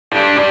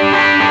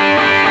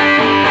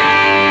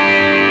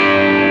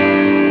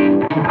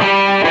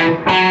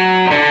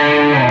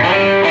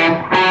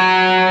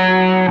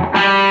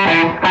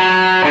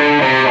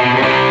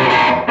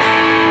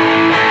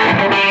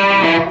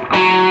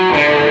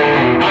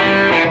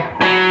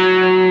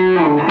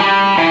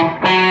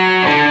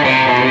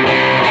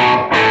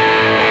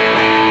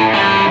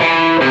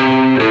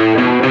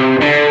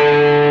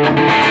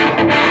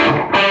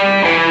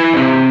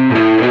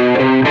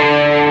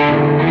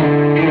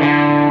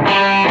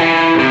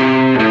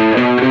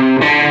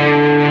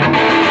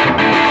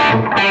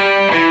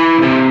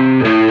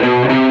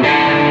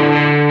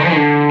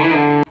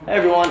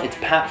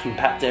Pat from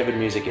Pat David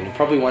Music, and you're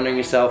probably wondering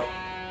yourself,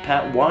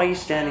 Pat, why are you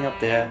standing up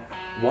there?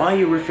 Why are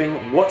you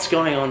riffing? What's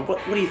going on?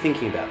 What are you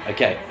thinking about?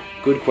 Okay,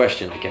 good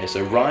question. Okay,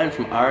 so Ryan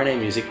from RNA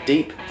Music,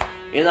 deep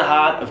in the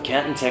heart of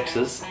Canton,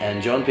 Texas,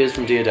 and John Pizz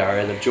from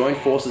D'Addario, they've joined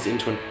forces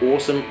into an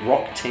awesome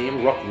rock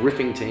team, rock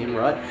riffing team,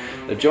 right?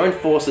 They've joined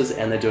forces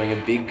and they're doing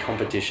a big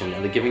competition,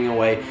 and they're giving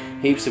away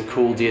heaps of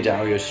cool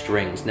D'Addario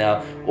strings.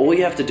 Now, all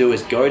you have to do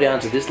is go down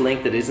to this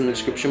link that is in the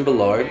description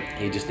below.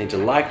 You just need to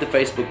like the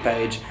Facebook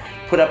page,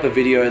 put up a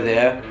video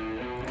there.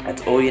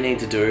 That's all you need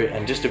to do,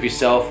 and just of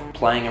yourself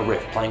playing a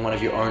riff, playing one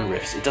of your own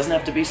riffs. It doesn't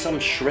have to be some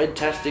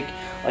shred-tastic,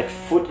 like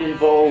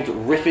foot-involved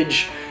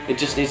riffage. It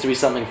just needs to be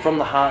something from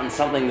the heart, and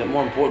something that,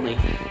 more importantly,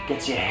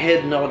 gets your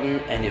head nodding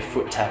and your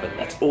foot tapping.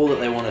 That's all that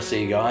they want to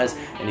see, guys,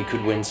 and you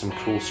could win some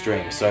cool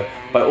strings. So,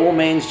 by all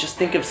means, just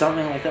think of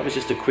something like that was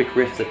just a quick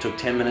riff that took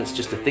 10 minutes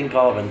just to think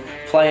of and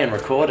play and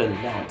record, and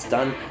now it's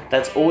done.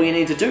 That's all you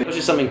need to do. It's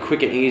just something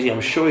quick and easy.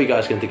 I'm sure you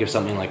guys can think of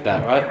something like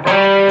that, right?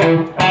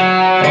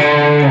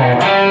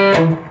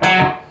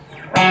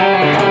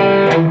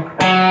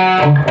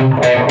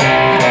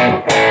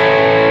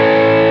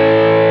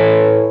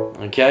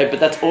 Okay, but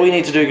that's all you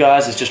need to do,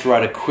 guys, is just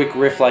write a quick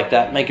riff like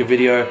that, make a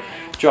video,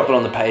 drop it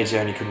on the page there,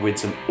 and you could win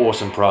some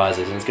awesome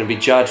prizes. And it's going to be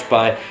judged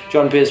by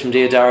John Pizz from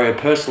D'Addario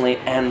personally,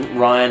 and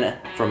Ryan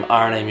from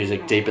RNA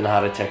Music, deep in the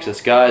heart of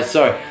Texas, guys.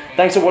 So,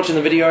 thanks for watching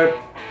the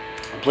video.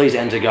 Please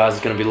enter, guys.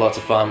 It's going to be lots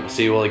of fun.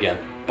 See you all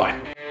again. Bye.